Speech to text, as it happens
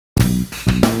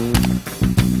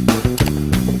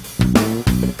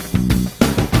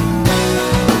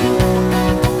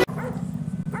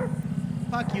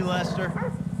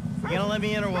let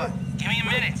me in or what? Give me a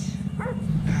minute.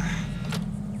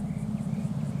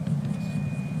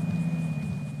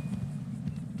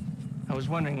 I was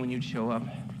wondering when you'd show up.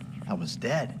 I was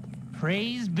dead.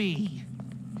 Praise be.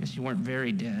 Guess you weren't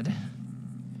very dead.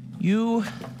 You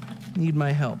need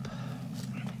my help.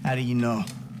 How do you know?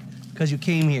 Because you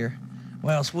came here.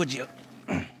 Why else would you?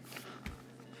 I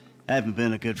haven't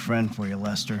been a good friend for you,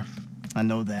 Lester. I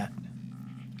know that.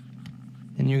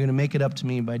 And you're gonna make it up to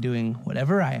me by doing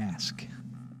whatever I ask.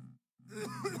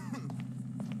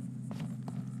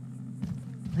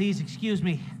 Please excuse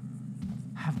me.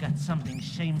 I've got something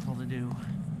shameful to do.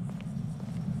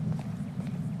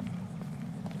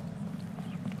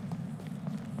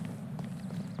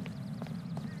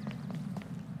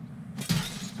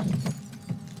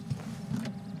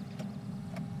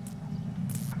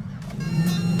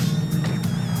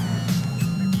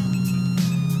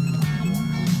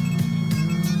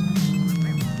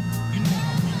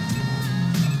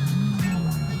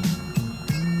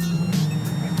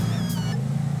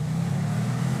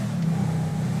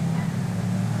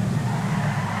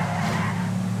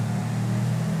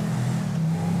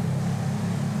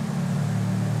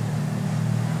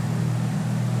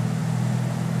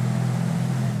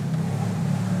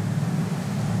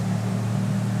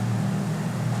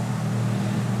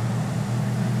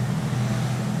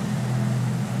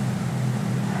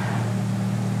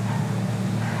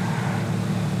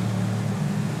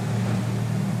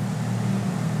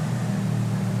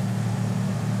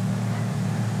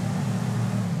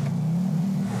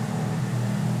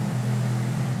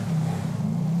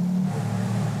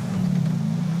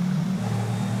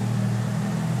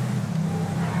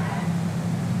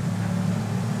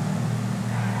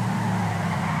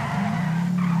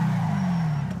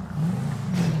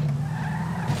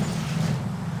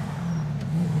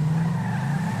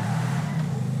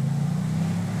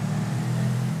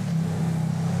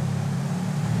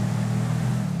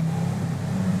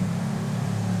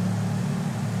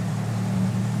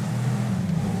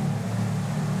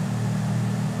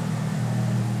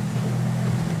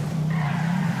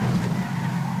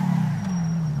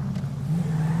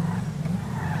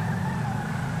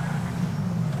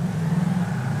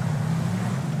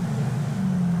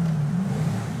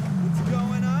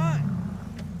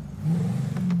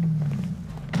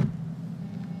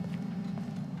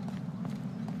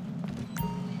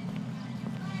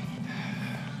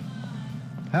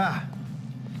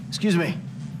 Excuse me.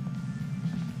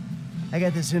 I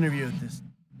got this interview with this.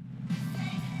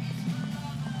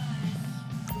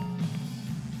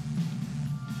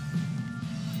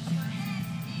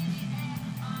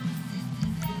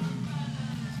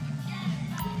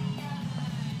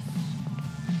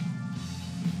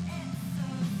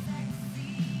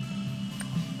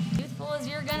 Youthful as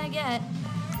you're gonna get.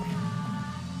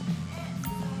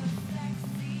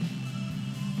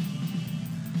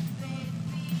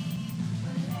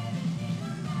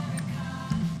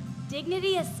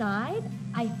 Dignity aside,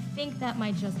 I think that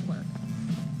might just work.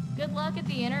 Good luck at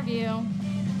the interview.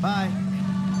 Bye.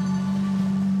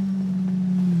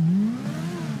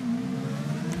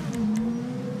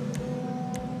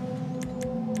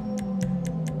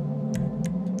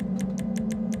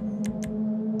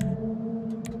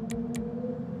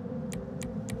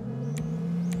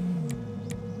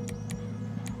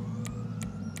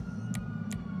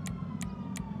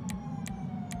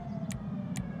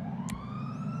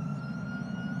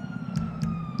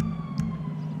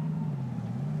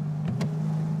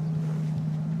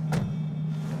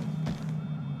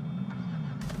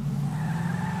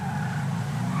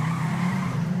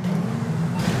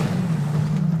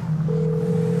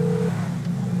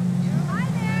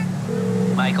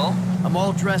 Michael? I'm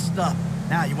all dressed up.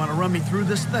 Now, you want to run me through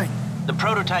this thing? The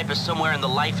prototype is somewhere in the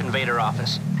Life Invader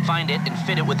office. Find it and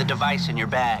fit it with the device in your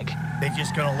bag. They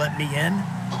just gonna let me in?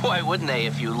 Why wouldn't they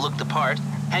if you look the part?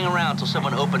 Hang around till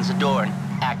someone opens the door and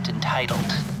act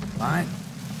entitled. Fine.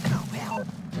 Oh, well.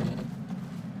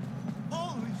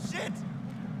 Holy shit!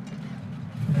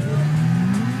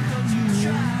 Don't you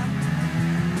try.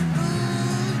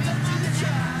 Don't you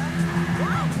try.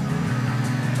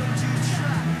 Don't you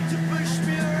try to push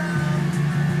me around.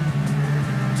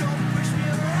 Don't push me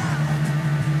around.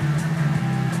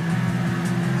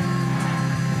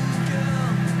 Girl,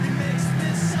 it makes me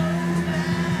so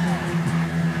mad.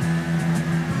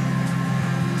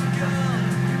 Girl,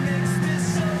 it makes me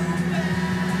so mad.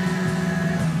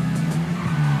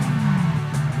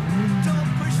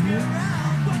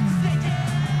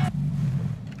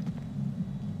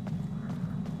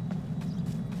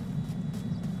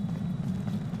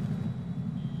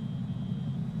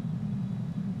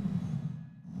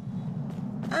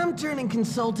 I'm turning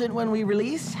consultant when we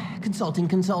release. Consulting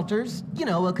consulters. You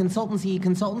know, a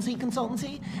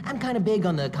consultancy. I'm kind of big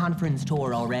on the conference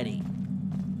tour already.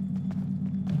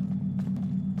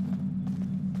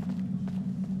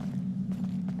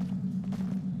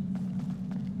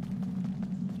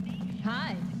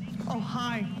 Hi. Oh,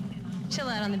 hi. Chill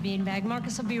out on the beanbag.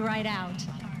 Marcus will be right out.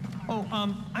 Oh,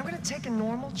 I'm gonna take a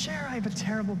normal chair. I have a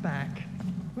terrible back.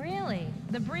 Really?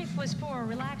 The brief was for a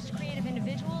relaxed, creative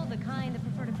individual, the kind that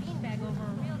preferred a beanbag over a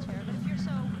real chair, but if you're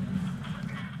so...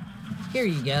 Here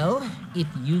you go. If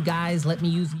you guys let me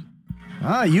use...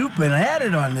 Ah, you've been at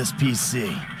it on this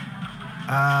PC.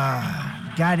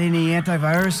 Got any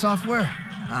antivirus software?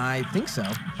 I think so.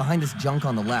 Behind this junk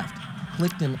on the left.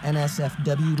 Clicked an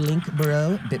NSFW link,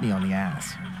 bro. Bit me on the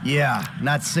ass. Yeah,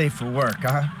 not safe for work,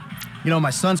 huh? You know, my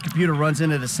son's computer runs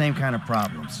into the same kind of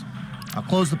problems. I'll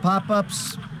close the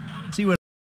pop-ups, see what...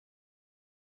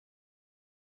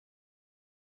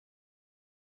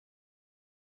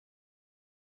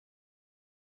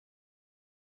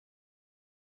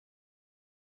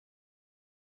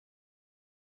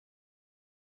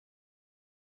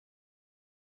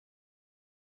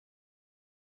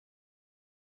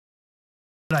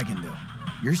 I can do.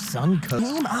 Your son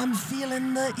came? I'm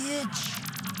feeling the itch.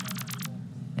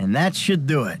 And that should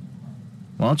do it.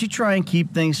 Why don't you try and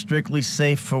keep things strictly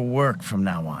safe for work from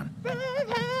now on?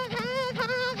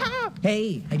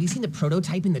 Hey, have you seen the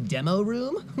prototype in the demo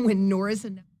room? When Norris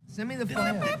and... Send me the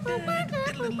file.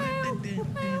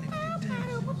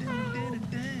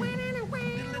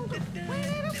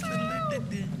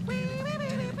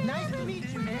 Nice to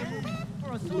meet you, man.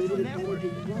 For a social network,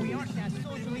 we aren't that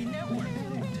socially networked.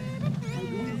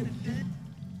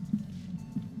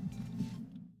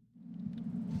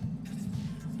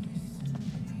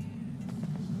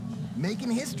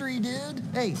 Making history, dude.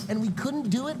 Hey, and we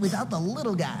couldn't do it without the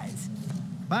little guys.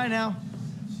 Bye now.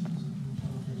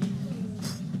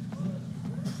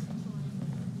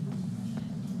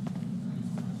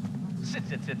 Sit.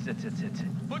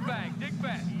 Foot bag, dig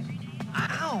fast.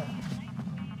 Ow!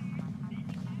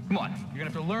 Come on, you're gonna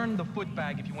have to learn the foot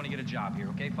bag if you want to get a job here,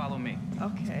 okay? Follow me.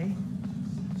 Okay.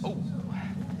 Oh,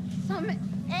 Some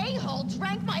a-hole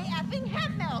drank my effing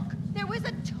hemp milk. There was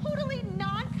a totally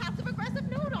non-passive-aggressive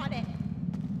note on it.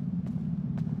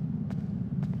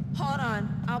 Hold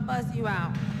on, I'll buzz you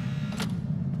out.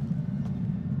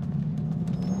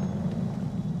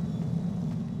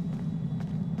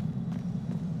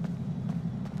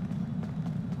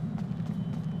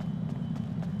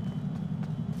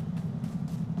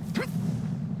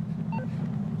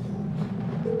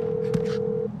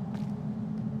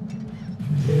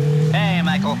 Hey,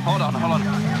 Michael, hold on.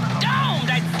 Domed!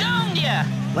 I domed ya!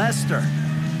 Lester,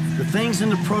 the thing's in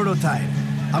the prototype.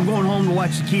 I'm going home to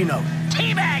watch the keynote.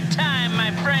 Teabag time,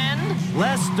 my friend!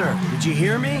 Lester, did you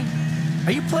hear me?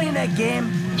 Are you playing that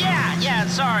game? Yeah,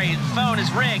 sorry, the phone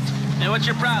is rigged. Now, what's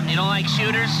your problem? You don't like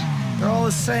shooters? They're all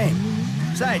the same.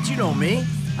 Besides, you know me.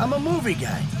 I'm a movie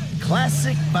guy.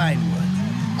 Classic Vinewood.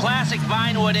 Classic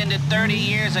Vinewood ended 30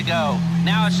 years ago.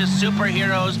 Now it's just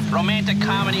superheroes, romantic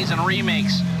comedies, and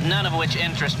remakes, none of which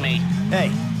interest me.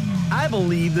 Hey, I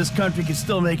believe this country can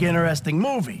still make interesting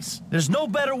movies. There's no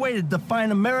better way to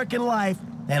define American life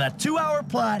than a 2-hour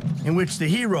plot in which the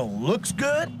hero looks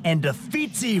good and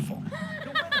defeats evil.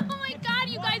 Oh my god,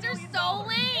 you guys are so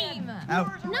lame!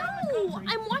 Out. No,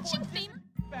 I'm watching famous...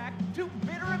 Back to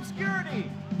bitter obscurity.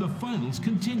 The finals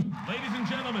continue. Ladies and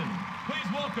gentlemen,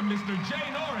 please welcome Mr. Jay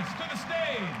Norris to the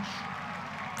stage.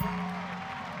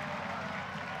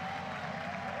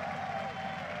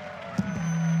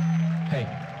 Hey,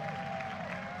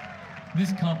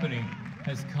 this company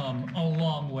has come a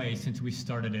long way since we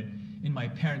started it in my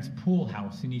parents' pool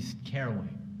house in East Caraway.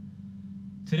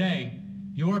 Today,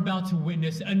 you're about to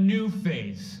witness a new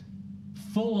phase.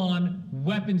 Full-on,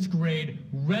 weapons-grade,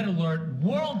 red alert,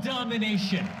 world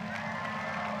domination.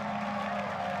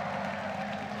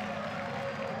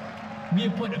 We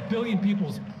have put 1 billion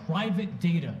people's private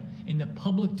data in the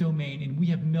public domain, and we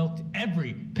have milked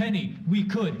every penny we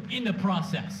could in the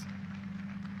process.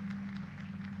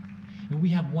 And we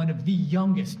have one of the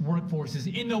youngest workforces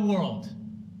in the world.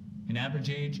 An average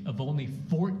age of only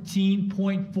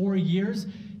 14.4 years.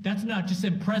 That's not just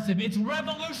impressive, it's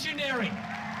revolutionary.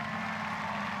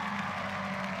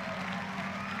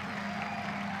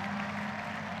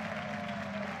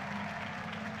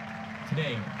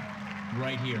 Today,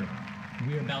 right here,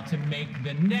 we're about to make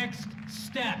the next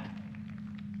step.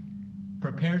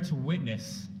 Prepare to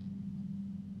witness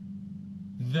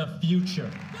the future.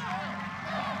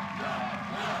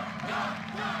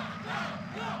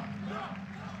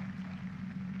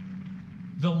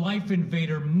 The Life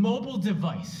Invader mobile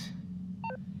device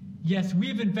Yes, we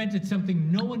have invented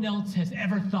something no one else has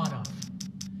ever thought of.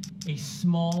 A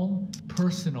small,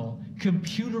 personal,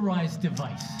 computerized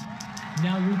device.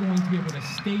 Now you're going to be able to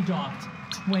stay docked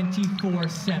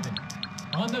 24/7.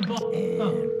 On the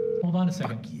Oh, hold on a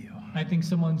second. Fuck you. I think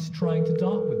someone's trying to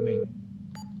dock with me.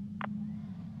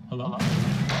 Hello?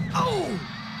 Oh!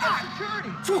 Security!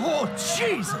 Oh,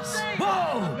 Jesus!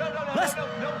 Whoa!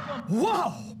 No.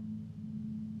 Whoa!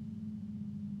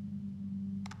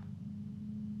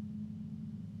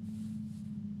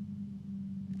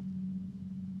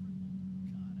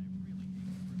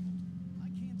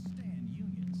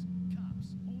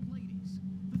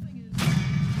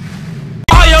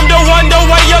 I am the one, the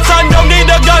way your son don't need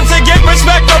a gun to get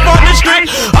respect up on the street.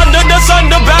 Under the sun,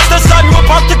 the bastard son will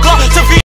pop the clock to feed.